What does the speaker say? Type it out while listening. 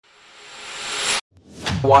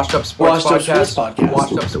Washed Up Sports Podcast.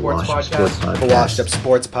 Washed Up Sports Podcast. Washed Up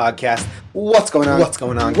Sports Podcast. What's going on? What's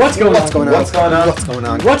going on? What's going on? What's going on? What's going on? What's going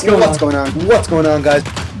on? What's going on? What's going on? What's going on, guys?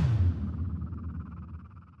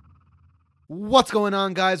 What's going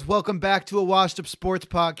on, guys? Welcome back to a Washed Up Sports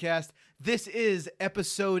Podcast. This is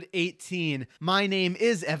episode 18. My name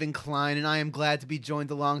is Evan Klein, and I am glad to be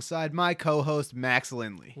joined alongside my co-host, Max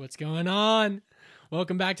Lindley. What's going on?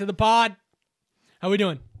 Welcome back to the pod. How we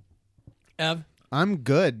doing, Ev? I'm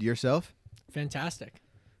good. Yourself? Fantastic.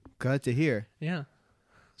 Glad to hear. Yeah.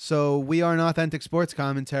 So we are an authentic sports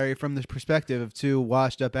commentary from the perspective of two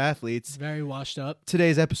washed-up athletes. Very washed up.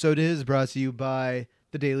 Today's episode is brought to you by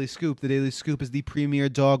The Daily Scoop. The Daily Scoop is the premier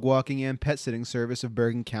dog walking and pet sitting service of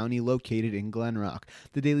Bergen County, located in Glen Rock.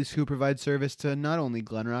 The Daily Scoop provides service to not only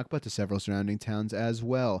Glen Rock, but to several surrounding towns as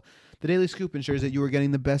well. The Daily Scoop ensures that you are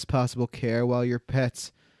getting the best possible care while your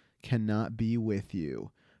pets cannot be with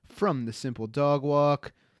you. From the simple dog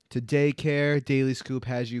walk to daycare, Daily Scoop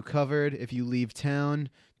has you covered. If you leave town,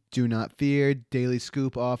 do not fear. Daily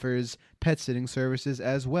Scoop offers pet sitting services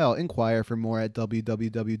as well. Inquire for more at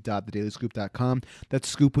www.thedailyscoop.com. That's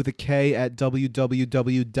scoop with a K at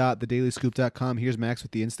www.thedailyscoop.com. Here's Max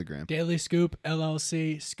with the Instagram. Daily Scoop,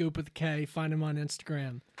 LLC, Scoop with a K. Find him on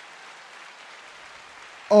Instagram.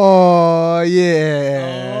 Oh,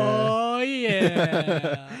 yeah. Oh,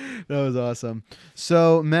 yeah. That was awesome.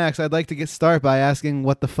 So, Max, I'd like to start by asking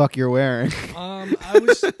what the fuck you're wearing.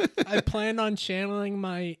 I planned on channeling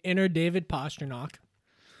my inner David Pastrnak.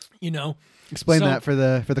 You know. Explain that for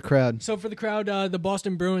the crowd. So for the crowd, the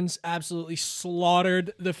Boston Bruins absolutely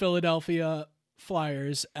slaughtered the Philadelphia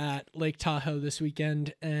Flyers at Lake Tahoe this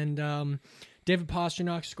weekend, and David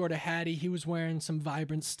Pastrnak scored a hattie. He was wearing some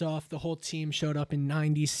vibrant stuff. The whole team showed up in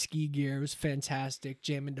 90s ski gear. It was fantastic,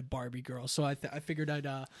 jamming to Barbie Girl. So I figured I'd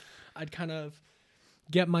kind of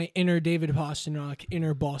get my inner David Pastrnak,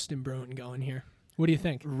 inner Boston Bruin going here. What do you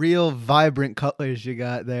think? Real vibrant colors you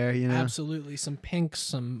got there, you know? Absolutely. Some pinks,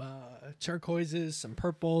 some turquoises, some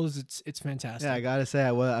purples. It's fantastic. Yeah, I gotta say,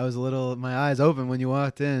 I was a little, my eyes open when you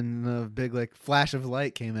walked in. And a big flash of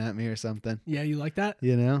light came at me or something. Yeah, you like that?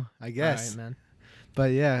 You know, I guess. All right, man.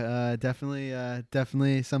 But yeah,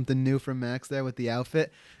 definitely something new from Max there with the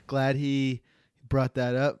outfit. Glad he brought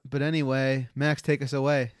that up. But anyway, Max, take us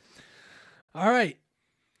away. All right,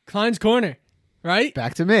 Klein's Corner. Right?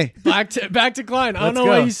 Back to me. Back to Klein. I don't know go.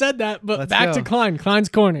 why you said that, but Let's back go. to Klein. Klein's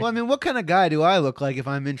Corner. Well, I mean, what kind of guy do I look like if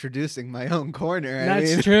I'm introducing my own corner?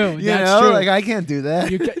 That's true. You That's know, true. I can't do that.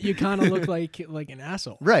 You kind of look like an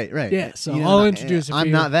asshole. Right. Yeah, so You know, I'll introduce it for I'm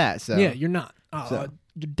you. not that, so. Yeah, you're not. Oh, So.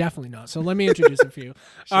 You're definitely not. So let me introduce it for you.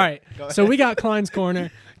 All right. So we got Klein's Corner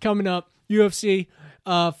coming up. UFC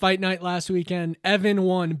fight night last weekend. Evan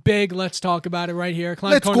won big. Let's talk about it right here.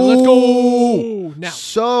 Klein's Corner. Let's go. Now.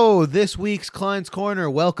 So this week's Klein's Corner,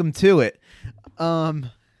 welcome to it.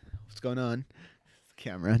 What's going on?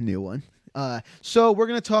 Camera, new one. So we're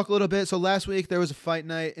gonna talk a little bit. So last week there was a fight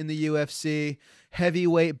night in the UFC,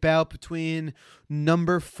 heavyweight bout between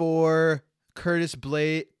number 4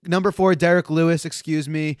 Derek Lewis,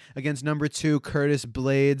 against number 2 Curtis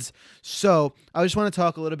Blades. So I just want to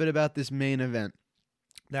talk a little bit about this main event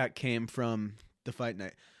that came from the fight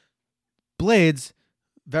night. Blades,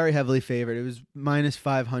 very heavily favored. It was minus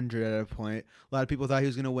 500 at a point. A lot of people thought he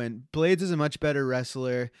was going to win. Blades is a much better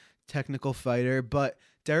wrestler, technical fighter, but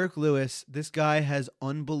Derek Lewis, this guy has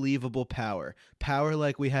unbelievable power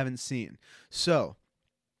like we haven't seen. So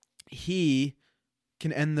he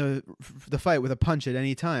can end the fight with a punch at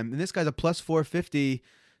any time. And this guy's a plus 450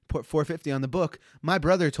 on the book. My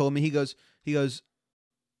brother told me, he goes,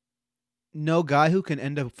 no guy who can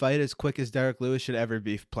end a fight as quick as Derek Lewis should ever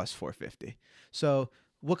be plus 450. So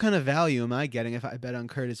what kind of value am I getting if I bet on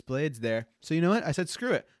Curtis Blades there? So you know what? I said,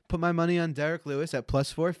 screw it. Put my money on Derek Lewis at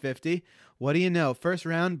plus 450. What do you know? First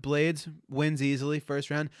round, Blades wins easily. First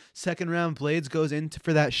round. Second round, Blades goes in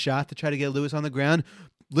for that shot to try to get Lewis on the ground.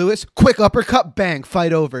 Lewis, quick uppercut, bang,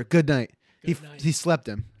 fight over. Good night. He slept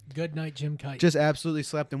him. Good night, Jim Kite. Just absolutely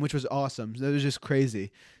slept him, which was awesome. That was just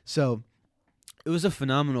crazy. So it was a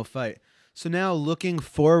phenomenal fight. So now looking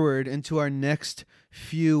forward into our next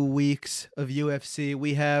few weeks of UFC,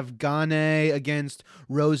 we have Gane against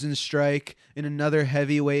Rosenstrike in another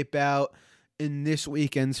heavyweight bout in this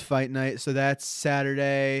weekend's fight night. So that's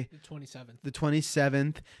Saturday, the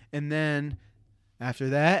 27th. And then after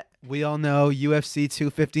that, we all know UFC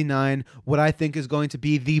 259, what I think is going to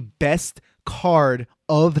be the best card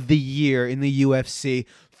of the year in the UFC.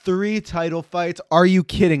 3 title fights. Are you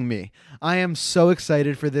kidding me? I am so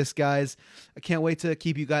excited for this, guys. I can't wait to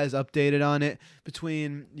keep you guys updated on it.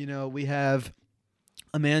 We have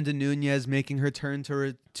Amanda Nunes making her turn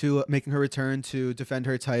to to making her return to defend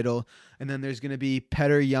her title. And then there's going to be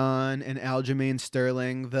Petr Yan and Aljamain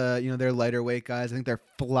Sterling, they're lighter weight guys. I think they're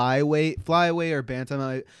flyweight or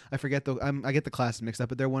bantam. I forget I get the classes mixed up,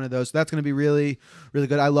 but they're one of those. So that's going to be really, really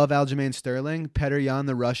good. I love Aljamain Sterling. Petr Yan,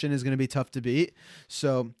 the Russian, is going to be tough to beat.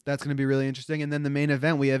 So that's going to be really interesting. And then the main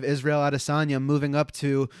event, we have Israel Adesanya moving up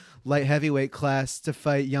to light heavyweight class to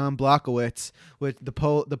fight Jan Blachowicz with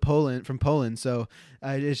from Poland. So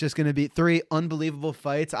it's just going to be 3 unbelievable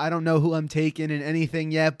fights. I don't know who I'm taking in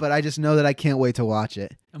anything yet, but I just know that I can't wait to watch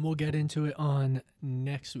it. And we'll get into it on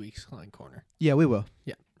next week's Klein Corner. Yeah, we will.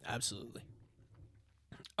 Yeah, absolutely.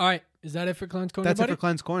 All right. Is that it for Klein's Corner, That's buddy? it for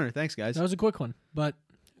Klein's Corner. Thanks, guys. That was a quick one, but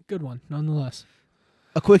good one nonetheless.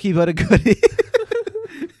 A quickie, but a goodie.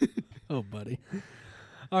 Oh, buddy.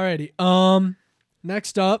 All righty.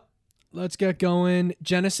 Next up, let's get going.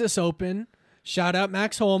 Genesis Open. Shout out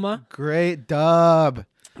Max Homa. Great dub.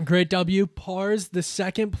 Great W. Pars the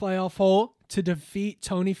second playoff hole to defeat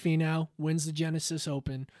Tony Finau. Wins the Genesis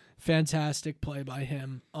Open. Fantastic play by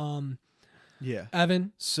him. Yeah.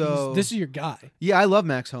 Evan, so this is your guy. Yeah, I love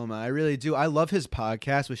Max Homa. I really do. I love his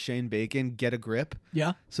podcast with Shane Bacon, Get a Grip.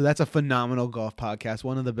 Yeah. So that's a phenomenal golf podcast,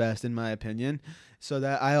 one of the best in my opinion. So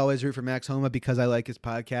that I always root for Max Homa because I like his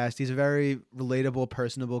podcast. He's a very relatable,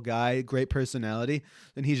 personable guy, great personality,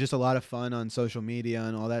 and he's just a lot of fun on social media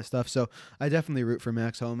and all that stuff. So I definitely root for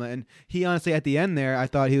Max Homa. And he honestly, at the end there, I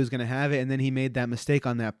thought he was going to have it, and then he made that mistake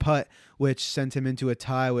on that putt, which sent him into a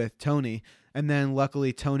tie with Tony. And then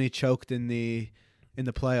luckily Tony choked in the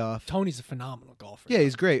playoff. Tony's a phenomenal golfer. Yeah,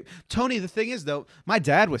 he's great. Tony, the thing is though, my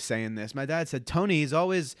dad was saying this. My dad said Tony, he's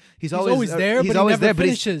always there, he's but always he there, never but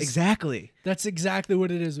finishes. Exactly. That's exactly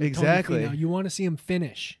what it is with Exactly. Tony Finau. You want to see him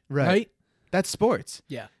finish, Right. right? That's sports.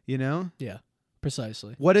 Yeah. You know? Yeah.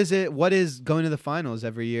 Precisely. What is it? What is going to the finals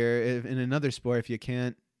every year in another sport if you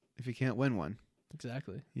can't win one?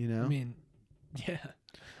 Exactly. You know? I mean, yeah.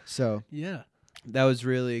 So Yeah. that was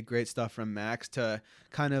really great stuff from Max to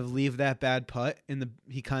kind of leave that bad putt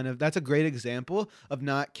that's a great example of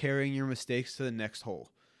not carrying your mistakes to the next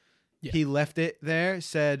hole. Yeah. He left it there,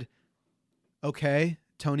 said, okay,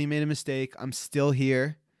 Tony made a mistake. I'm still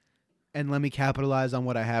here, and let me capitalize on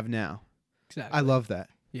what I have now. Exactly. I love that.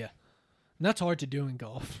 Yeah. And that's hard to do in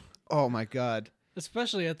golf. Oh, my God.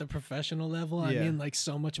 Especially at the professional level. Yeah. I mean, like,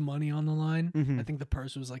 so much money on the line. Mhm. I think the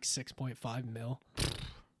purse was like 6.5 mil.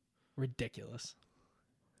 Ridiculous.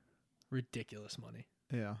 Ridiculous money.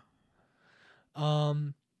 Yeah.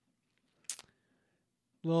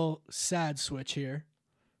 Little sad switch here.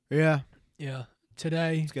 Yeah. Yeah.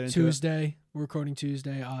 Today, get into Tuesday. We're recording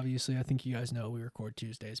Tuesday. Obviously, I think you guys know we record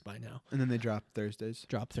Tuesdays by now. And then they drop Thursdays.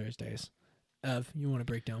 Drop Thursdays. Ev, you want to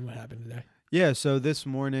break down what happened today? Yeah, so this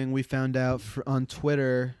morning we found out on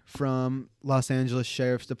Twitter from Los Angeles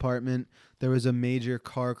Sheriff's Department there was a major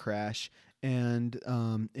car crash, and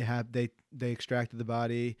they extracted the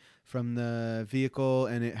body from the vehicle,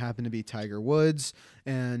 and it happened to be Tiger Woods.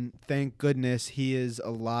 And thank goodness he is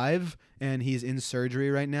alive, and he's in surgery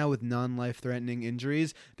right now with non-life-threatening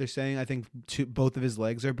injuries. They're saying I think both of his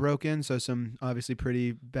legs are broken, so some obviously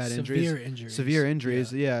pretty bad injuries. Severe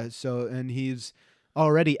injuries, yeah. So and he's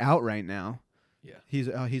already out right now. Yeah,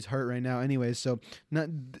 he's hurt right now. Anyways, so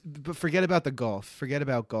but forget about the golf. Forget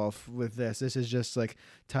about golf with this. This is just like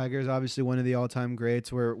Tiger's obviously one of the all-time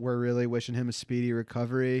greats. We're really wishing him a speedy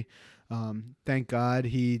recovery. Thank God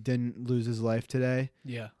he didn't lose his life today.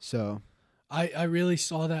 Yeah. So I really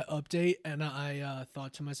saw that update, and I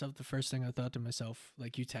thought to myself, the first thing I thought to myself,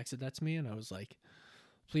 like, you texted that to me, and I was like,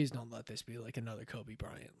 please don't let this be like another Kobe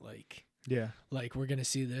Bryant. Like, yeah, like we're gonna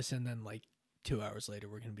see this, and then like 2 hours later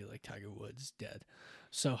we're gonna be like Tiger Woods dead.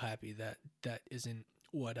 So happy that isn't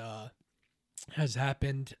what has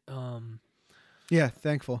happened. Yeah,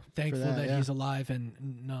 thankful that he's alive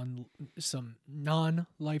and some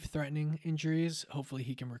non-life-threatening injuries. Hopefully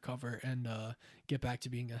he can recover and get back to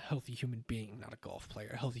being a healthy human being, not a golf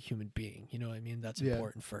player, a healthy human being. You know what I mean? That's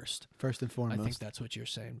important first and foremost. I think that's what you're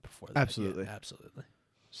saying before that. Absolutely. Yeah, absolutely.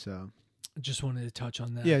 So just wanted to touch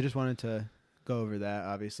on that. Yeah, I just wanted to go over that.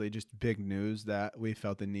 Obviously, just big news that we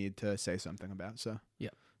felt the need to say something about. So yeah.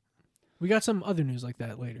 We got some other news like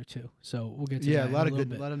that later too, so we'll get to that. A lot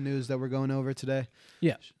of news that we're going over today.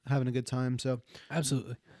 Yeah, having a good time. So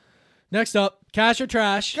absolutely. Next up, Cash or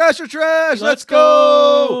trash? Cash or trash? Let's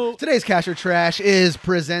go! Today's Cash or Trash is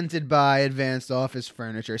presented by Advanced Office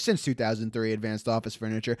Furniture. Since 2003, Advanced Office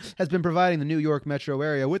Furniture has been providing the New York metro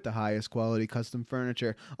area with the highest quality custom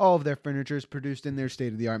furniture. All of their furniture is produced in their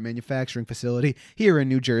state-of-the-art manufacturing facility here in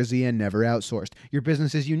New Jersey and never outsourced. Your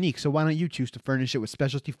business is unique, so why don't you choose to furnish it with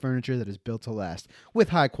specialty furniture that is built to last?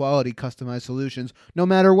 With high-quality customized solutions, no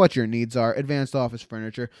matter what your needs are, Advanced Office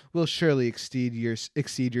Furniture will surely exceed your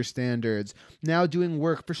standards. Now doing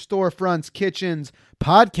work for storefronts, kitchens,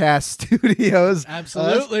 podcast studios.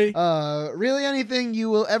 Absolutely. Really anything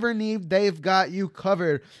you will ever need, they've got you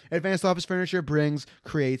covered. Advanced Office Furniture brings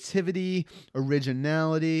creativity,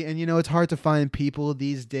 originality, and it's hard to find people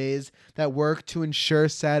these days that work to ensure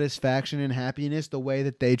satisfaction and happiness the way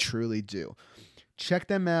that they truly do. Check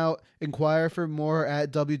them out. Inquire for more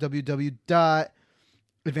at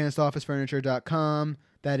www.advancedofficefurniture.com.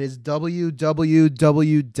 That is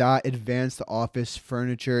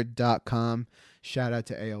www.advancedofficefurniture.com. Shout out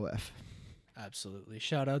to AOF. Absolutely.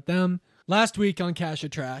 Shout out them. Last week on Cash or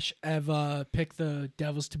Trash, Ev picked the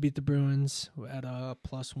Devils to beat the Bruins at a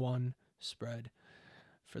 +1 spread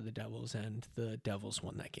for the Devils, and the Devils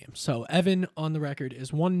won that game. So Evan on the record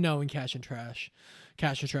is 1-0 in Cash and Trash.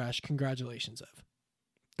 Cash or Trash. Congratulations, Ev.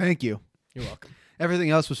 Thank you. You're welcome.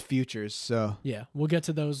 Everything else was futures, so Yeah, we'll get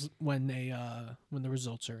to those when the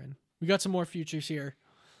results are in. We got some more futures here.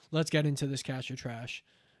 Let's get into this Cash or Trash.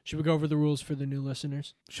 Should we go over the rules for the new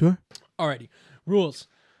listeners? sure. Alrighty. Rules.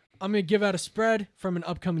 I'm going to give out a spread from an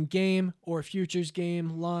upcoming game or a futures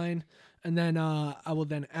game line, and then I will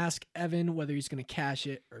then ask Evan whether he's going to cash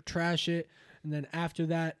it or trash it. And then after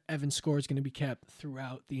that, Evan's score is going to be kept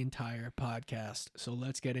throughout the entire podcast. So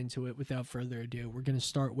let's get into it without further ado. We're going to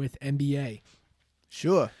start with NBA.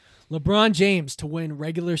 Sure. LeBron James to win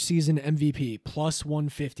regular season MVP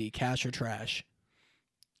 +150, cash or trash.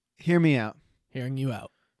 Hear me out. Hearing you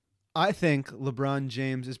out. I think LeBron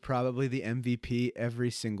James is probably the MVP every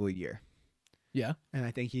single year. Yeah. And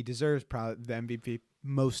I think he deserves probably the MVP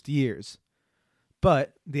most years.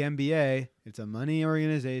 But the NBA, it's a money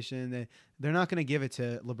organization. They're not going to give it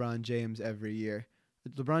to LeBron James every year.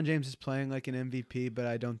 LeBron James is playing like an MVP, but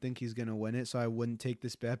I don't think he's going to win it, so I wouldn't take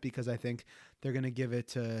this bet because I think they're going to give it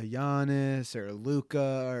to Giannis or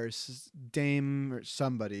Luka or Dame or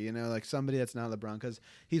somebody, like somebody that's not LeBron, because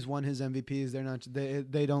he's won his MVPs.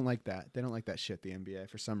 They don't like that. They don't like that shit, the NBA,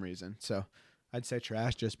 for some reason. So I'd say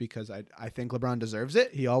trash just because I think LeBron deserves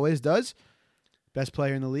it. He always does. Best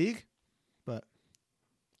player in the league, but...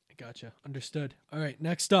 Gotcha. Understood. All right.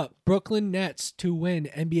 Next up, Brooklyn Nets to win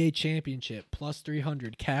NBA championship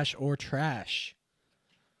 +300, cash or trash.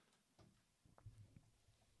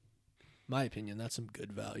 My opinion, that's some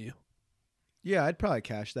good value. Yeah, I'd probably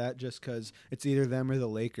cash that just because it's either them or the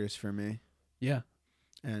Lakers for me. Yeah.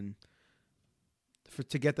 And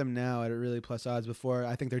to get them now at a really plus odds before,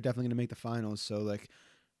 I think they're definitely going to make the finals. So,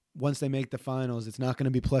 once they make the finals, it's not going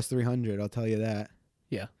to be +300. I'll tell you that.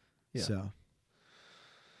 Yeah. Yeah. So...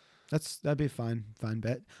 That'd be a fine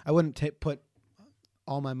bet. I wouldn't put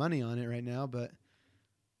all my money on it right now, but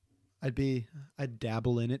I'd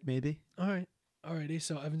dabble in it maybe. All right. Alrighty.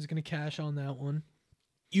 So Evan's gonna cash on that one.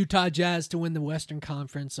 Utah Jazz to win the Western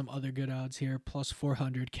Conference. Some other good odds here.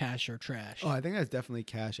 +400, cash or trash. Oh, I think that's definitely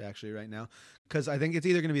cash actually right now, because I think it's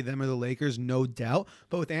either going to be them or the Lakers, no doubt.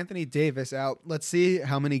 But with Anthony Davis out, let's see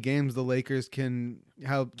how many games the Lakers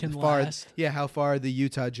how far the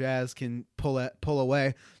Utah Jazz can pull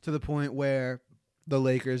away to the point where the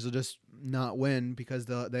Lakers will just not win because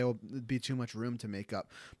they will be too much room to make up.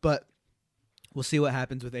 But we'll see what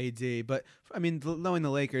happens with AD. But, I mean, knowing the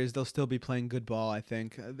Lakers, they'll still be playing good ball, I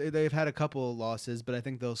think. They've had a couple of losses, but I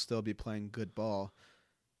think they'll still be playing good ball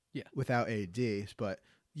without AD. But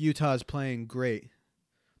Utah's playing great.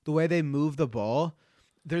 The way they move the ball,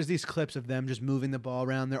 there's these clips of them just moving the ball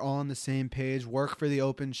around. They're all on the same page, work for the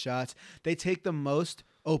open shots. They take the most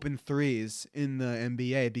open threes in the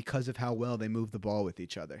NBA because of how well they move the ball with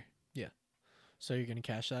each other. Yeah. So you're going to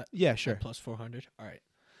cash that? Yeah, sure. +400. All right.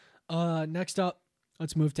 Next up,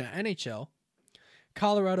 let's move to NHL.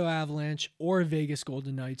 Colorado Avalanche or Vegas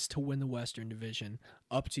Golden Knights to win the Western Division.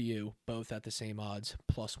 Up to you, both at the same odds,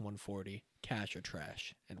 +140. Cash or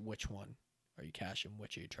trash? And which one are you cashing?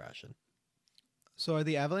 Which are you trashing? So are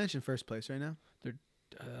the Avalanche in first place right now?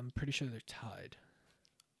 I'm pretty sure they're tied.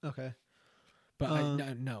 Okay.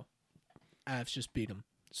 But no. Avs just beat them.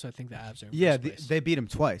 So I think the Avs are in first place. They beat them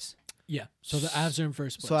twice. Yeah, so the Avs are in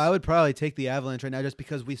first place. So I would probably take the Avalanche right now just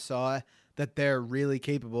because we saw that they're really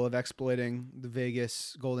capable of exploiting the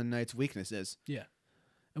Vegas Golden Knights' weaknesses. Yeah.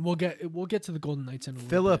 And we'll get to the Golden Knights in a little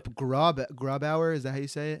Philip bit. Grabauer, is that how you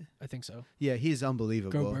say it? I think so. Yeah, he's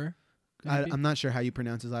unbelievable. I'm not sure how you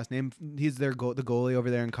pronounce his last name. He's the goalie over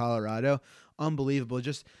there in Colorado. Unbelievable.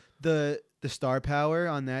 Just the star power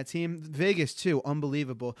on that team. Vegas too,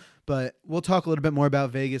 unbelievable. But we'll talk a little bit more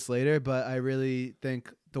about Vegas later. But I really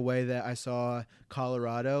think the way that I saw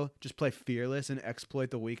Colorado just play fearless and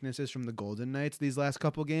exploit the weaknesses from the Golden Knights these last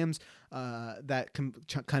couple games, that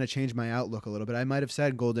kind of changed my outlook a little bit. I might have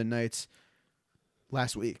said Golden Knights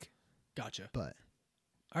last week. Gotcha. But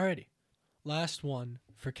alrighty. Last one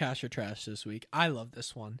for Cash or Trash this week. I love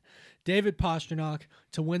this one. David Pastrnak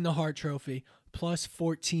to win the Hart Trophy, plus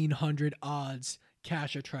 1,400 odds.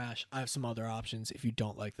 Cash or Trash. I have some other options if you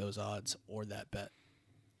don't like those odds or that bet.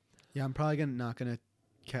 Yeah, I'm probably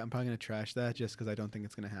gonna trash that just because I don't think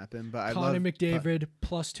it's gonna happen. But Connor McDavid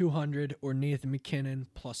plus 200 or Nathan McKinnon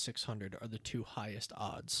plus 600 are the two highest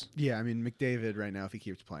odds. Yeah, I mean McDavid right now, if he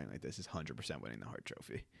keeps playing like this, is 100% winning the Hart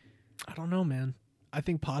Trophy. I don't know, man. I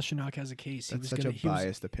think Pastrnak has a case. That's such a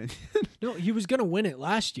biased opinion. No, he was gonna win it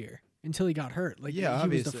last year until he got hurt. Like, yeah, he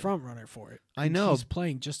obviously was the front runner for it. I know. He's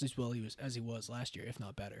playing just as well as he was last year, if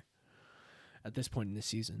not better, at this point in the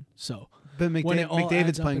season. So, but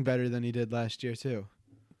McDavid's playing better than he did last year too.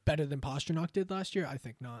 Better than Pastrnak did last year? I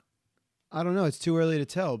think not. I don't know. It's too early to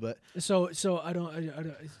tell, but it's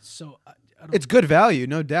good value,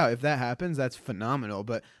 no doubt. If that happens, that's phenomenal.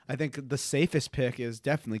 But I think the safest pick is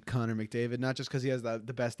definitely Connor McDavid, not just because he has the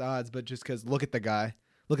best odds, but just because look at the guy.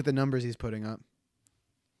 Look at the numbers he's putting up.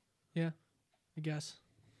 Yeah, I guess.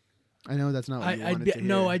 I know that's not what you wanted to hear.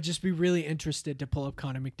 No, I'd just be really interested to pull up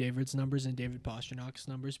Connor McDavid's numbers and David Pasternak's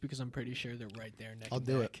numbers because I'm pretty sure they're right there neck and neck. I'll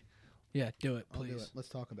do it. Yeah, do it, please. I'll do it. Let's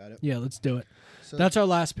talk about it. Yeah, let's do it. So that's our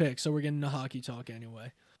last pick, so we're getting into hockey talk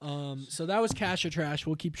anyway. So that was Cash or Trash.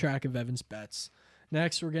 We'll keep track of Evan's bets.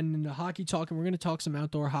 Next, we're getting into hockey talk, and we're going to talk some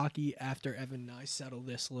outdoor hockey after Evan and I settle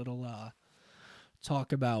this little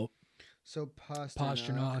talk about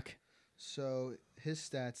Pastrnak. So his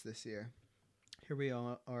stats this year. Here we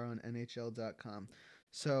are on NHL.com.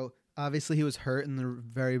 So obviously he was hurt in the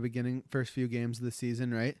very beginning, first few games of the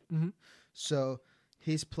season, right? Mm-hmm. So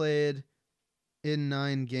he's played in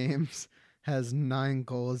 9 games, has 9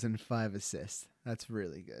 goals and 5 assists. That's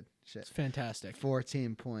really good. Shit. It's fantastic.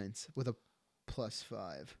 14 points with a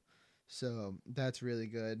 +5. So that's really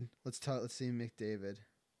good. Let's see McDavid.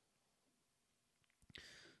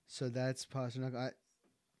 So that's Pastrnak.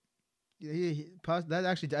 That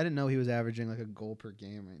actually, I didn't know he was averaging like a goal per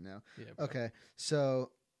game right now. Yeah, bro. Okay,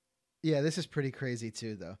 so yeah, this is pretty crazy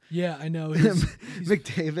too, though. Yeah, I know.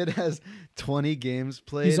 McDavid has 20 games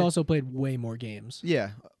played. He's also played way more games.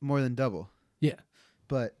 Yeah, more than double. Yeah,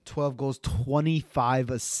 but 12 goals,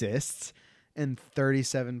 25 assists, and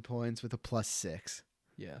 37 points with a +6.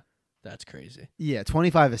 Yeah, that's crazy. Yeah,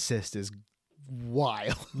 25 assists is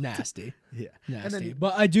wild. Nasty. Yeah, nasty.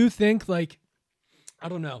 But I do think, like, I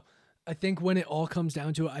don't know. I think when it all comes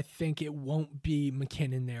down to it, I think it won't be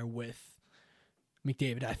McKinnon there with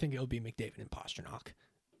McDavid. I think it'll be McDavid and Pastrnak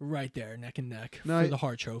right there, neck and neck for the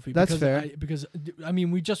Hart Trophy. That's fair. Because I mean,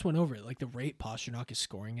 we just went over it. Like, the rate Pastrnak is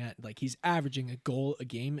scoring at, like, he's averaging a goal a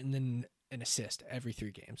game and then an assist every 3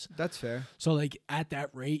 games. That's fair. So, like, at that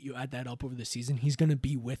rate, you add that up over the season, he's going to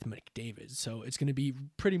be with McDavid. So it's going to be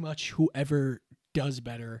pretty much whoever does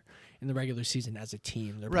better in the regular season as a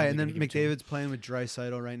team. Right, and then McDavid's playing with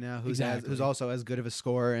Draisaitl right now, who's also as good of a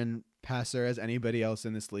scorer and passer as anybody else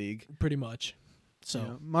in this league. Pretty much.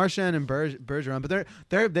 So Marchand and Bergeron, but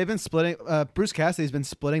they've been splitting. Bruce Cassidy's been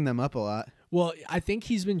splitting them up a lot. Well, I think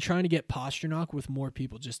he's been trying to get Pastrnak with more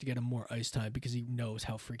people just to get him more ice time because he knows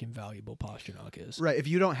how freaking valuable Pastrnak is. Right. If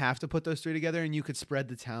you don't have to put those 3 together and you could spread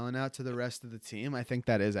the talent out to the rest of the team, I think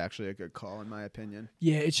that is actually a good call in my opinion.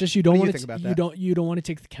 Yeah, it's just you don't want to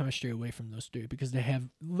take the chemistry away from those 3 because they have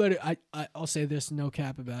literally. I'll say this, no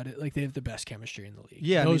cap about it. Like, they have the best chemistry in the league.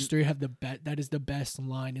 Yeah, those 3 have that is the best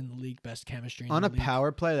line in the league, best chemistry in on the a league.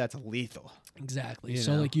 Power play. That's lethal. Exactly.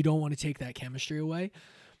 So like, you don't want to take that chemistry away.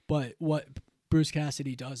 But what Bruce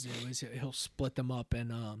Cassidy does do is he'll split them up,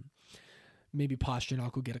 and maybe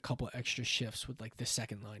Pastrnak will get a couple extra shifts with, like, the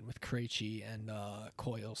second line with Krejci and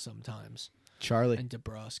Coyle sometimes. Charlie. And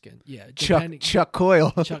DeBrusque. And, yeah. Chuck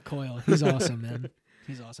Coyle. Chuck Coyle. He's awesome, man.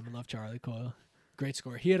 He's awesome. I love Charlie Coyle. Great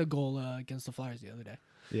scorer. He had a goal against the Flyers the other day.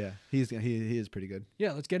 Yeah, he is pretty good.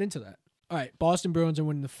 Yeah, let's get into that. All right, Boston Bruins are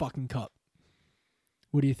winning the fucking cup.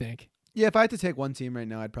 What do you think? Yeah, if I had to take one team right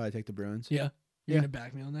now, I'd probably take the Bruins. Yeah. You're going to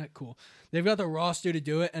back me on that? Cool. They've got the roster to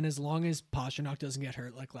do it, and as long as Pastrnak doesn't get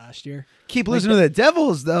hurt like last year. Keep losing to the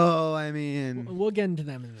Devils, though. I mean. We'll get into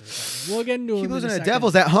them in a second. We'll get into them in a second. Keep losing to the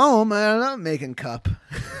Devils at home. I'm not making cup.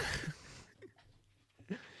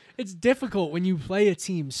 It's difficult when you play a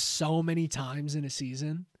team so many times in a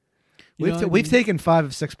season. We've taken 5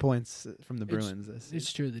 of 6 points from the Bruins this season.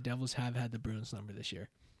 It's true. The Devils have had the Bruins number this year.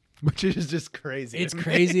 Which is just crazy. It's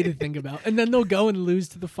crazy to think about. And then they'll go and lose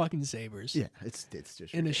to the fucking Sabres. Yeah, it's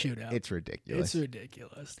just in a shootout. It's ridiculous. It's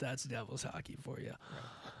ridiculous. That's Devils hockey for you.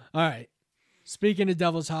 All right. Speaking of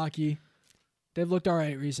Devils hockey, they've looked all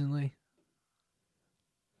right recently.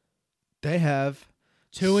 They have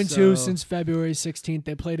 2-2 since February 16th.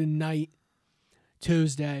 They played a night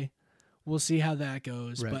Tuesday. We'll see how that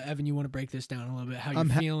goes. Right. But Evan, you want to break this down a little bit? How you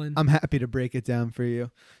feeling? I'm happy to break it down for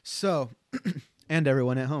you. So, and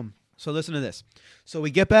everyone at home. So listen to this. So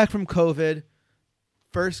we get back from COVID.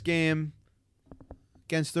 First game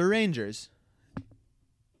against the Rangers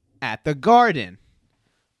at the Garden.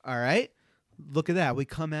 All right? Look at that. We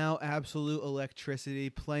come out, absolute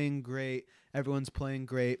electricity, playing great. Everyone's playing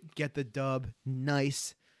great. Get the dub.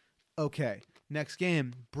 Nice. Okay. Next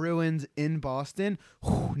game, Bruins in Boston.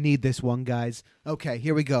 Whew, need this one, guys. Okay,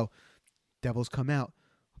 here we go. Devils come out.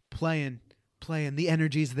 Playing. The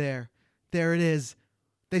energy's there. There it is.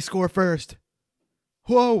 They score first.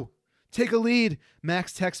 Whoa. Take a lead.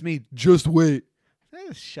 Max texts me, just wait.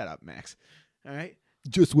 Shut up, Max. All right?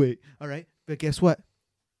 Just wait. All right? But guess what?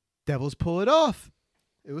 Devils pull it off.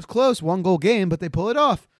 It was close. 1-goal game, but they pull it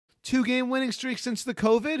off. 2-game winning streak since the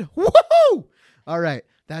COVID. Woohoo! All right.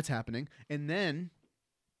 That's happening. And then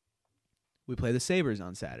we play the Sabres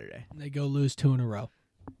on Saturday. They go lose 2 in a row.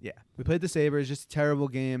 Yeah. We played the Sabres. Just a terrible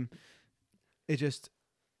game. I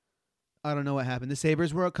don't know what happened. The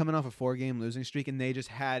Sabres were coming off a 4-game losing streak, and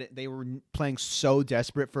they were playing so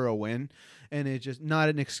desperate for a win, and it just, not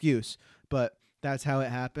an excuse, but that's how it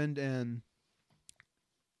happened, and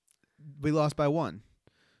we lost by 1.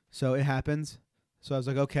 So it happens. So I was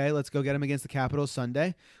like, okay, let's go get them against the Capitals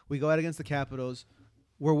Sunday. We go out against the Capitals.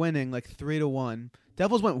 We're winning like 3-1.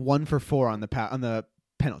 Devils went 1 for 4 on the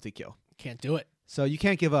penalty kill. Can't do it. So you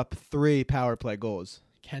can't give up 3 power play goals.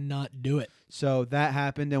 Cannot do it. So that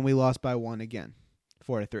happened, and we lost by 1 again,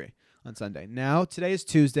 4-3 on Sunday. Now, today is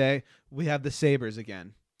Tuesday. We have the Sabres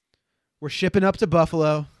again. We're shipping up to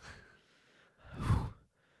Buffalo.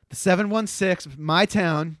 The 716, my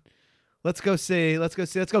town. Let's go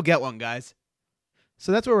get one, guys.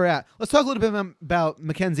 So that's where we're at. Let's talk a little bit about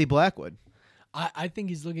Mackenzie Blackwood. I think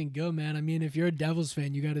he's looking good, man. I mean, if you're a Devils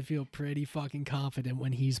fan, you got to feel pretty fucking confident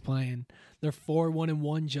when he's playing. They're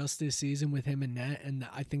 4-1-1 just this season with him in net, and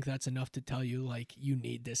I think that's enough to tell you, like, you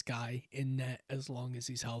need this guy in net as long as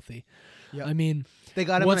he's healthy. Yep. I mean, they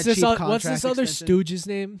got him on a cheap contract what's this other extension. stooge's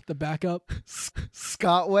name? The backup?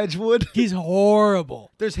 Scott Wedgwood. He's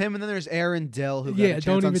horrible. There's him, and then there's Aaron Dell, who got a chance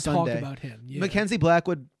don't even on Sunday. talk about him. Yeah. Mackenzie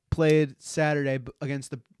Blackwood played Saturday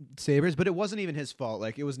against the Sabres, but it wasn't even his fault.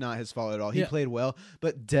 Like, it was not his fault at all. He played well.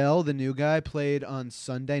 But Dell, the new guy, played on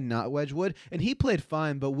Sunday, not Wedgwood, and he played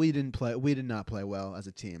fine, but we did not play well as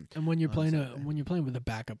a team. And when you're playing with a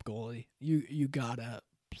backup goalie, you gotta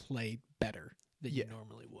play better than you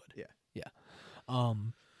normally would. Yeah.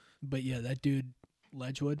 But yeah, that dude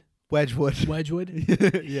Wedgwood.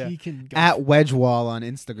 Yeah. He can go at Wedgewall on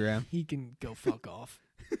Instagram. He can go fuck off.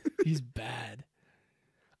 He's bad.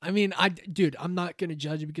 I mean, I'm not going to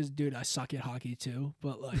judge it because, dude, I suck at hockey too.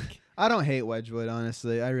 But, like, I don't hate Wedgwood,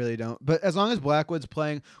 honestly. I really don't. But as long as Blackwood's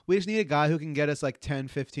playing, we just need a guy who can get us like 10,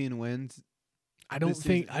 15 wins. I don't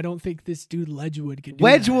think this dude Wedgwood can do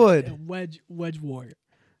Wedgwood. that. Wedgwood.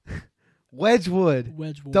 Wedgwood.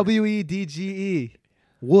 WEDGE.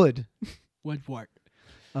 Wood. Wedgwood.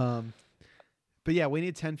 But yeah, we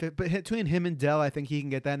need 10, 15. But between him and Dell, I think he can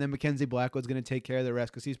get that. And then Mackenzie Blackwood's going to take care of the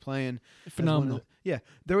rest because he's playing phenomenal.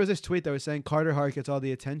 There was this tweet that was saying Carter Hart gets all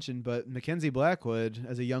the attention, but Mackenzie Blackwood,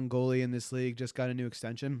 as a young goalie in this league, just got a new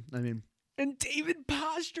extension. I mean, and David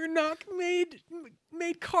Pastrnak made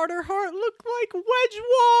Carter Hart look like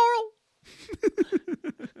Wedgewall.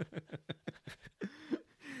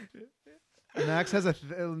 Max has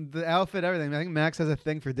the outfit, everything. I think Max has a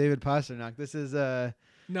thing for David Pastrnak. This is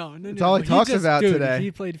No. It's all he talks about today.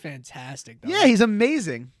 He played fantastic, though. Yeah, he's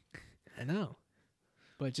amazing. I know.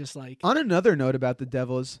 But just like... On another note about the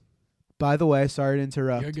Devils, by the way, sorry to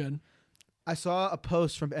interrupt. You're good. I saw a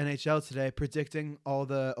post from NHL today predicting all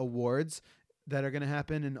the awards that are going to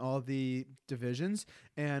happen in all the divisions.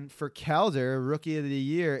 And for Calder, Rookie of the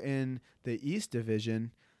Year in the East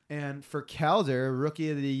Division. And for Calder,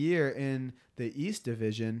 Rookie of the Year in the East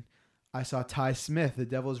Division, I saw Ty Smith, the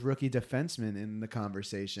Devils' rookie defenseman, in the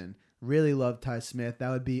conversation. Really love Ty Smith. That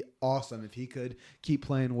would be awesome if he could keep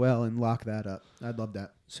playing well and lock that up. I'd love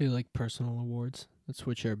that. So you like personal awards? That's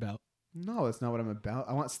what you're about. No, that's not what I'm about.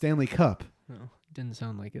 I want Stanley Cup. No, didn't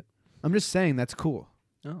sound like it. I'm just saying that's cool.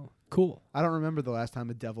 Oh, cool. I don't remember the last time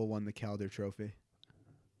a Devil won the Calder Trophy.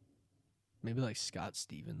 Maybe like Scott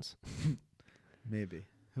Stevens. Maybe.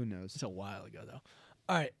 Who knows? It's a while ago, though.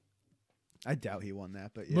 All right. I doubt he won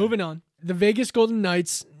that, but yeah. Moving on. The Vegas Golden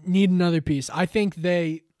Knights need another piece. I think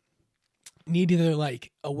they need either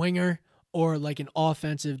like a winger or like an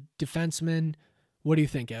offensive defenseman. What do you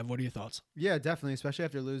think, Ev? What are your thoughts? Yeah, definitely, especially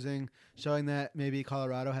after losing, showing that maybe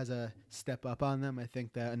Colorado has a step up on them. I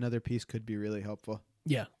think that another piece could be really helpful.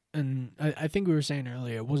 Yeah, and I think we were saying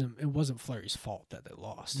earlier it wasn't Fleury's fault that they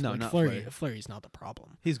lost. No, like, not Fleury. Fleury. Fleury's not the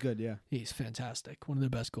problem. He's good, yeah. He's fantastic. One of the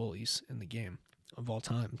best goalies in the game of all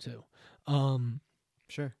time, too.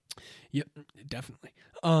 Sure. Yep, definitely.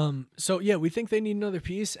 So yeah, we think they need another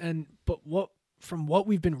piece, but from what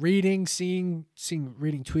we've been reading, reading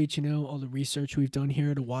tweets, all the research we've done here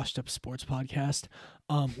at a Washed Up Sports Podcast,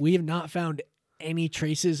 we have not found any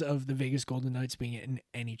traces of the Vegas Golden Knights being in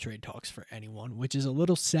any trade talks for anyone, which is a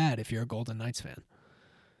little sad if you're a Golden Knights fan.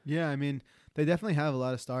 Yeah, I mean, they definitely have a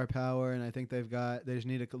lot of star power, and I think they just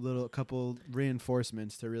need a couple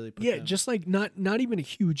reinforcements to really put them. Just like not even a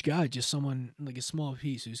huge guy, just someone like a small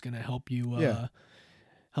piece who's going to help you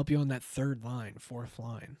on that third line, fourth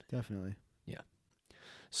line. Definitely. Yeah.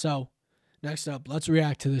 So, next up, let's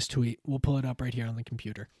react to this tweet. We'll pull it up right here on the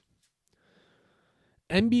computer.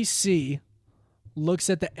 NBC looks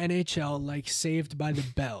at the NHL like Saved by the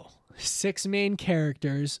Bell. 6 main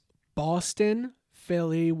characters: Boston,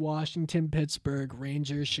 Philly, Washington, Pittsburgh,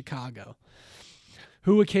 Rangers, Chicago,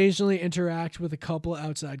 who occasionally interact with a couple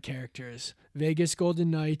outside characters: Vegas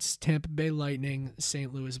Golden Knights, Tampa Bay Lightning,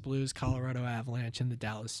 St. Louis Blues, Colorado Avalanche, and the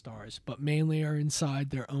Dallas Stars, but mainly are inside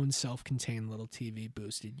their own self-contained little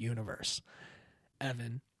TV-boosted universe.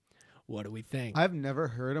 Evan, what do we think? I've never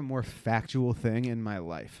heard a more factual thing in my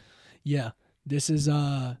life. Yeah, this is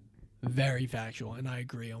very factual, and I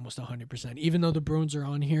agree almost 100%. Even though the Bruins are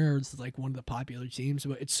on here, it's like one of the popular teams,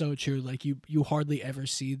 but it's so true. Like you hardly ever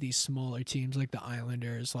see these smaller teams like the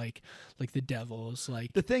Islanders, like the Devils.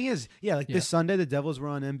 Like the thing is, this Sunday the Devils were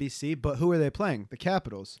on NBC, but who are they playing? The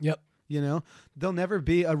Capitals. Yep. They'll never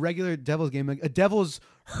be a regular Devils game. Like a Devils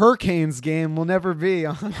Hurricanes game will never be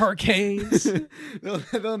on Hurricanes.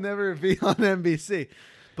 they'll never be on NBC,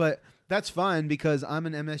 but. That's fine because I'm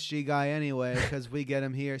an MSG guy anyway because we get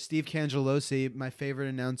him here. Steve Cangelosi, my favorite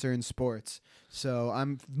announcer in sports. So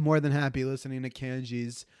I'm more than happy listening to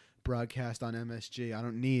Kanji's broadcast on MSG. I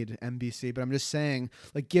don't need NBC, but I'm just saying,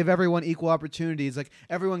 like, give everyone equal opportunities. Like,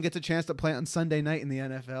 everyone gets a chance to play on Sunday night in the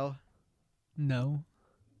NFL. No.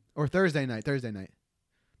 Or Thursday night.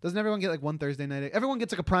 Doesn't everyone get like one Thursday night? Everyone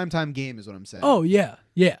gets like a primetime game is what I'm saying. Oh, yeah.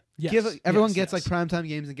 Yeah. Yes. Everyone gets like primetime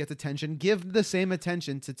games and gets attention. Give the same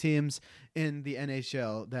attention to teams in the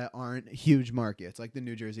NHL that aren't huge markets, like the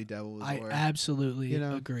New Jersey Devils. I absolutely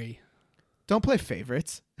agree. Don't play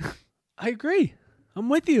favorites. I agree. I'm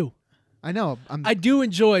with you. I know. I do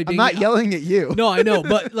enjoy being... I'm not yelling at you. No, I know.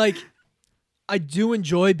 But like... I do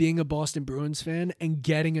enjoy being a Boston Bruins fan and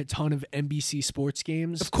getting a ton of NBC sports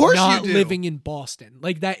games. Of course not you do. Living in Boston.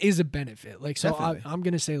 Like, that is a benefit. Like, so I'm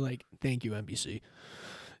going to say, like, thank you, NBC.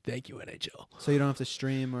 Thank you, NHL. So you don't have to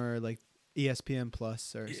stream or, like, ESPN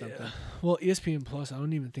Plus or something. Well, ESPN Plus, I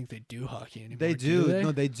don't even think they do hockey anymore. They do. They?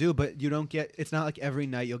 No, they do, but you don't get... It's not like every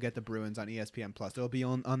night you'll get the Bruins on ESPN Plus. They'll be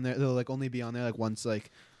on there. They'll, like, only be on there, like, once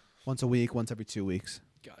a week, once every 2 weeks.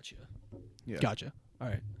 Gotcha. Yeah. Gotcha. All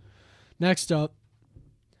right. Next up.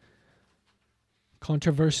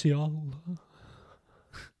 Controversial.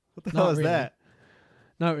 What the hell is that?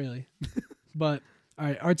 Not really. But, all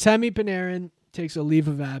right. Artemi Panarin takes a leave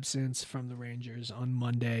of absence from the Rangers on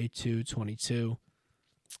Monday, 2/22,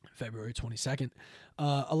 February 22nd.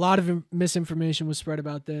 A lot of misinformation was spread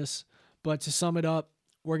about this, but to sum it up,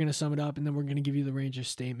 we're going to sum it up, and then we're going to give you the Rangers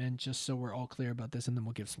statement just so we're all clear about this, and then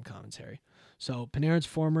we'll give some commentary. So Panarin's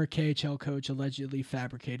former KHL coach allegedly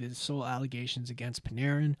fabricated sole allegations against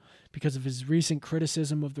Panarin because of his recent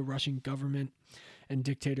criticism of the Russian government and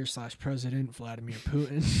dictator/president Vladimir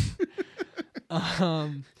Putin.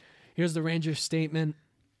 Here's the Rangers statement.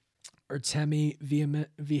 Artemi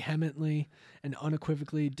vehemently and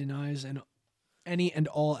unequivocally denies any and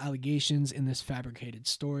all allegations in this fabricated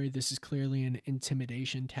story. This is clearly an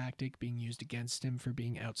intimidation tactic being used against him for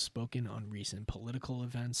being outspoken on recent political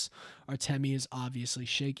events. Artemi is obviously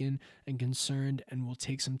shaken and concerned and will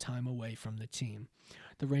take some time away from the team.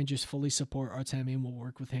 The Rangers fully support Artemi and will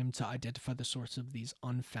work with him to identify the source of these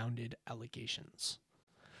unfounded allegations.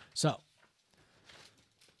 So,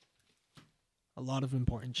 a lot of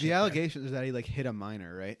important shit. The allegation is that he like hit a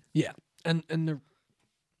minor, right? Yeah. And the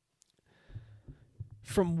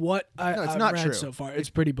from what I've read true. So far, it's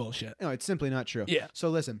pretty bullshit. No, it's simply not true. Yeah. So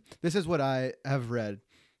listen, this is what I have read.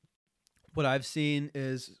 What I've seen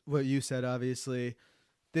is what you said, obviously.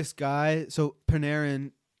 this guy, so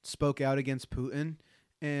Panarin spoke out against Putin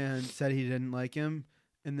and said he didn't like him,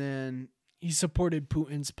 and then he supported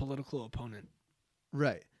Putin's political opponent.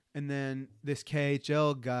 Right. And then this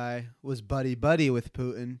KHL guy was buddy with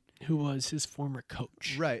Putin, who was his former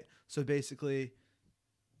coach. Right. So basically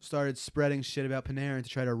started spreading shit about Panarin to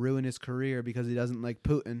try to ruin his career because he doesn't like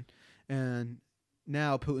Putin. And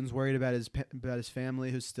now Putin's worried about his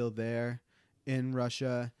family who's still there in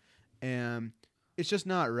Russia. And it's just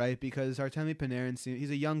not right because Artemi Panarin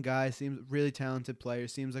he's a young guy, seems really talented player,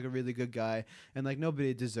 seems like a really good guy, and like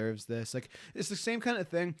nobody deserves this. Like it's the same kind of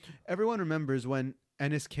thing. Everyone remembers when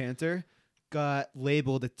Enes Kanter got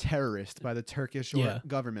labeled a terrorist by the Turkish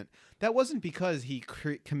government. That wasn't because he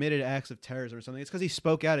committed acts of terrorism or something. It's because he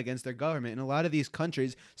spoke out against their government. In a lot of these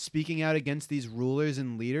countries, speaking out against these rulers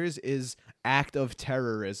and leaders is act of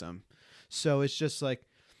terrorism. So it's just like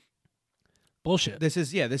bullshit.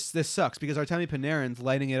 This sucks because Artemi Panarin's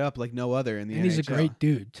lighting it up like no other in the NHL. And he's a great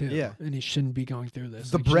dude too. Yeah, and he shouldn't be going through this.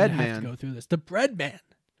 The bread man. Go through this. The bread man.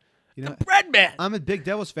 You know, the bread man. I'm a big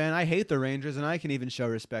Devils fan. I hate the Rangers, and I can even show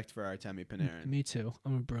respect for Artemi Panarin. Me too.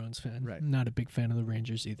 I'm a Bruins fan. Right. I'm not a big fan of the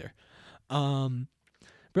Rangers either.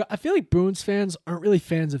 But I feel like Bruins fans aren't really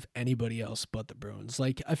fans of anybody else but the Bruins.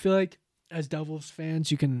 Like, I feel like as Devils fans,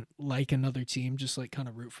 you can like another team, just like kind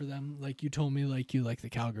of root for them. Like you told me, like you like the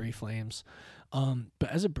Calgary Flames. But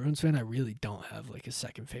as a Bruins fan, I really don't have like a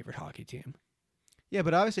second favorite hockey team. Yeah,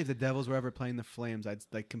 but obviously, if the Devils were ever playing the Flames, I'd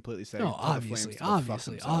like completely say no, obviously.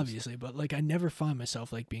 But like, I never find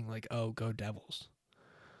myself like being like, "Oh, go Devils,"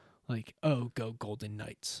 like, "Oh, go Golden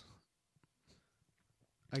Knights."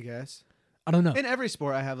 I guess I don't know. In every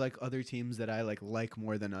sport, I have like other teams that I like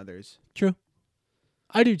more than others. True,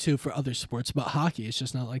 I do too for other sports, but hockey is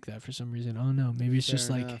just not like that for some reason. I don't know. Maybe it's Fair just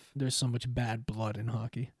enough. like there's so much bad blood in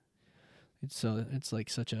hockey. It's like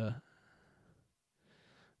such a.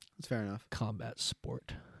 That's fair enough. Combat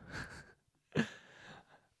sport. All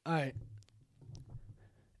right.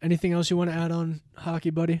 Anything else you want to add on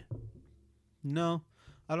hockey, buddy? No,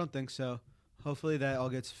 I don't think so. Hopefully that all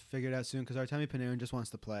gets figured out soon because Artemi Panarin just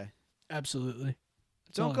wants to play. Absolutely.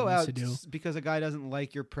 That's don't go out because a guy doesn't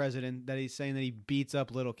like your president that he's saying that he beats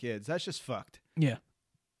up little kids. That's just fucked. Yeah.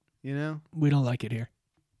 You know? We don't like it here.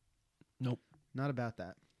 Nope. Not about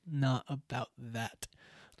that. Not about that.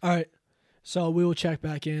 All right. So we will check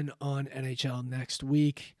back in on NHL next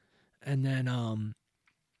week. And then,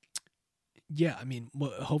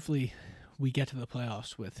 hopefully we get to the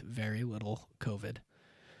playoffs with very little COVID.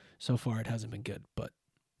 So far, it hasn't been good, but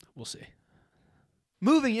we'll see.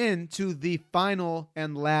 Moving into the final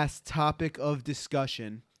and last topic of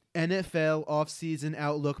discussion, NFL offseason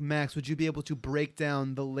outlook. Max, would you be able to break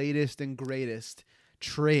down the latest and greatest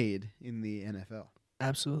trade in the NFL?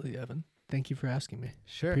 Absolutely, Evan. Thank you for asking me.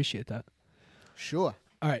 Sure. Appreciate that. Sure.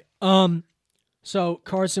 All right. So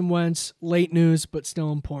Carson Wentz, late news, but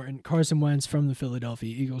still important. Carson Wentz from the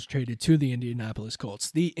Philadelphia Eagles traded to the Indianapolis Colts.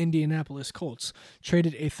 The Indianapolis Colts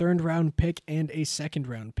traded a third-round pick and a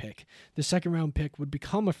second-round pick. The second-round pick would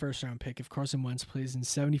become a first-round pick if Carson Wentz plays in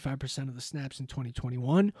 75% of the snaps in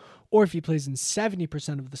 2021, or if he plays in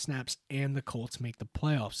 70% of the snaps and the Colts make the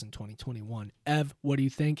playoffs in 2021. Ev, what do you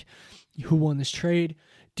think? Who won this trade?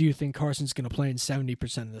 Do you think Carson's going to play in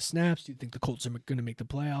 70% of the snaps? Do you think the Colts are going to make the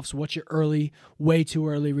playoffs? What's your way too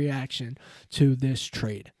early reaction to this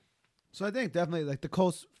trade? So I think definitely like the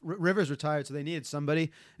Colts, Rivers retired, so they needed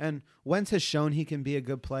somebody. And Wentz has shown he can be a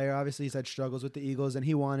good player. Obviously, he's had struggles with the Eagles, and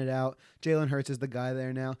he wanted out. Jalen Hurts is the guy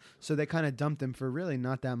there now. So they kind of dumped him for really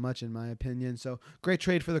not that much, in my opinion. So great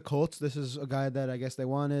trade for the Colts. This is a guy that I guess they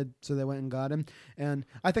wanted, so they went and got him. And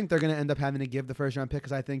I think they're going to end up having to give the first-round pick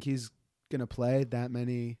because I think he's going to play that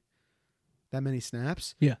many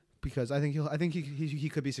snaps. Yeah. Because I think he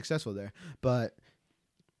could be successful there. But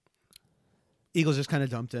Eagles just kind of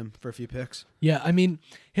dumped him for a few picks. Yeah, I mean,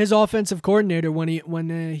 his offensive coordinator when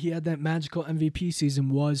he had that magical MVP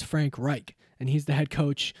season was Frank Reich, and he's the head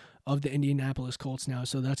coach of the Indianapolis Colts now.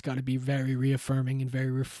 So that's got to be very reaffirming and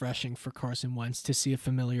very refreshing for Carson Wentz to see a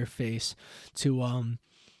familiar face, to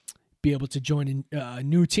be able to join a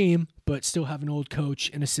new team, but still have an old coach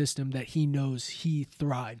in a system that he knows he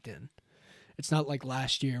thrived in. It's not like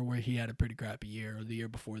last year where he had a pretty crappy year, or the year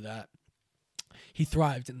before that. He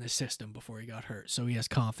thrived in this system before he got hurt, so he has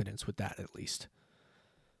confidence with that at least.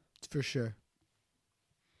 For sure.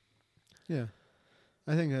 Yeah.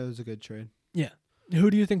 I think that was a good trade. Yeah.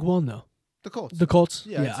 Who do you think won, though? The Colts. The Colts?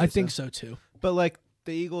 Yeah, I think so, too. But, like,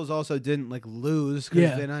 the Eagles also didn't, like, lose. Cause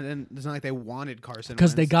it's not like they wanted Carson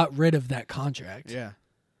because they got rid of that contract. Yeah.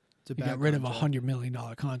 They got rid of a $100 million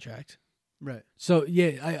contract. Right. So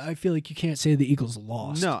yeah, I feel like you can't say the Eagles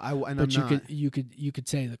lost. No, but you could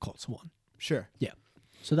say the Colts won. Sure. Yeah.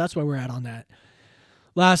 So that's where we're at on that.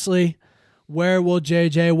 Lastly, where will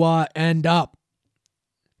J.J. Watt end up?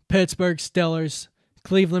 Pittsburgh Steelers,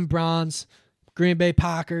 Cleveland Browns, Green Bay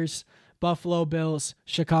Packers, Buffalo Bills,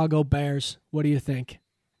 Chicago Bears. What do you think?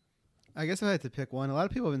 I guess I had to pick one. A lot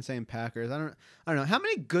of people have been saying Packers. I don't know. How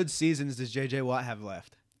many good seasons does J.J. Watt have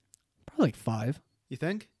left? Probably like 5. You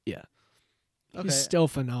think? Yeah. Okay. He's still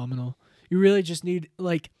phenomenal. You really just need,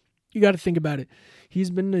 you got to think about it. He's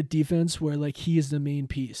been in a defense where, he is the main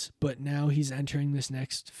piece, but now he's entering this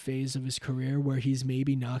next phase of his career where he's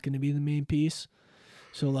maybe not going to be the main piece.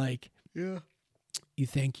 So, yeah. You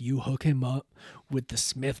think you hook him up with the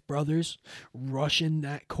Smith brothers rushing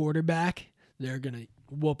that quarterback, they're going to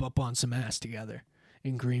whoop up on some ass together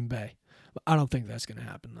in Green Bay. But I don't think that's going to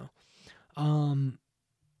happen, though. I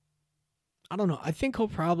don't know. I think he'll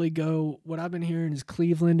probably go, what I've been hearing is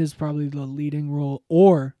Cleveland is probably the leading role,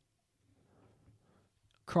 or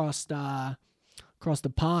across the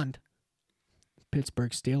pond,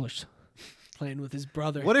 Pittsburgh Steelers. Playing with his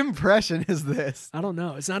brother. What impression is this? I don't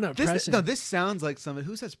know. It's not an impression. This sounds like somebody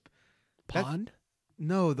who says pond.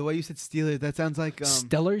 No, the way you said Steelers, that sounds like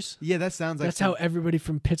Steelers. Yeah, that sounds like that's how everybody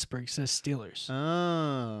from Pittsburgh says Steelers.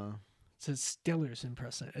 Oh, it's a Steelers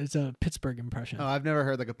impression. It's a Pittsburgh impression. Oh, I've never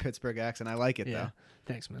heard a Pittsburgh accent. I like it though.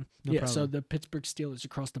 Thanks, man. No problem. So the Pittsburgh Steelers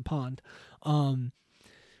across the pond,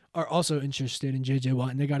 are also interested in J.J.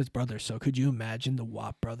 Watt, and they got his brother. So could you imagine the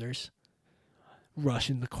Watt brothers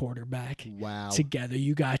rushing the quarterback? Wow. Together,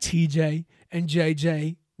 you got TJ and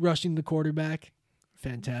JJ rushing the quarterback.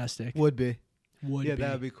 Fantastic. Would be. Yeah,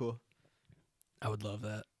 that would be cool. I would love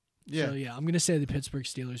that. Yeah. So, I'm going to say the Pittsburgh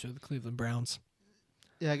Steelers or the Cleveland Browns.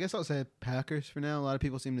 Yeah, I guess I'll say Packers for now. A lot of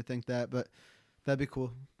people seem to think that, but that'd be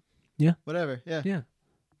cool. Yeah. Whatever. Yeah. Yeah.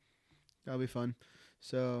 That'll be fun.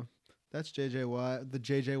 So that's J.J. Watt. The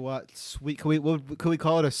J.J. Watt sweep. Could we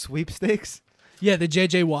call it a sweepstakes? Yeah, the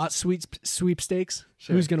J.J. Watt sweepstakes.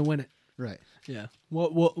 Sure. Who's going to win it? Right. Yeah.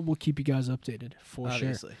 We'll keep you guys updated for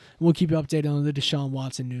Obviously. Sure. We'll keep you updated on the Deshaun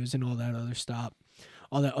Watson news and all that other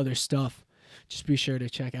stuff. Just be sure to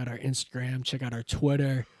check out our Instagram, check out our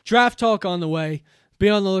Twitter. Draft talk on the way. Be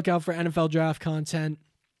on the lookout for NFL draft content.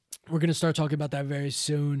 We're going to start talking about that very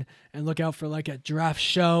soon. And look out for a draft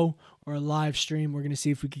show or a live stream. We're going to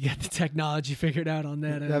see if we can get the technology figured out on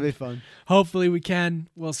that. That'd be fun. Hopefully we can.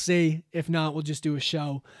 We'll see. If not, we'll just do a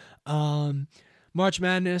show. March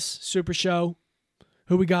Madness, Super Show.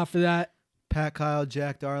 Who we got for that? Pat Kyle,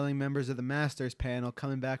 Jack Darling, members of the Masters panel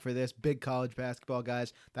coming back for this. Big college basketball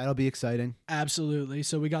guys. That'll be exciting. Absolutely.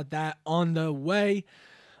 So we got that on the way.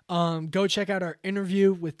 Go check out our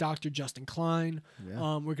interview with Dr. Justin Klein.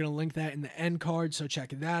 Yeah. We're going to link that in the end card, so check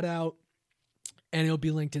that out. And it'll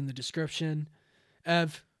be linked in the description.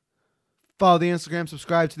 Ev? Follow the Instagram,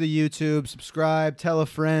 subscribe to the YouTube, subscribe, tell a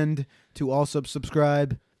friend to also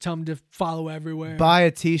subscribe. Tell them to follow everywhere. Buy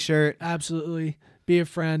a t-shirt. Absolutely. Be a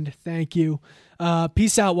friend. Thank you.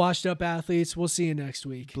 Peace out, washed up athletes. We'll see you next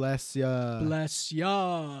week. Bless ya. Bless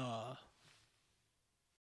ya.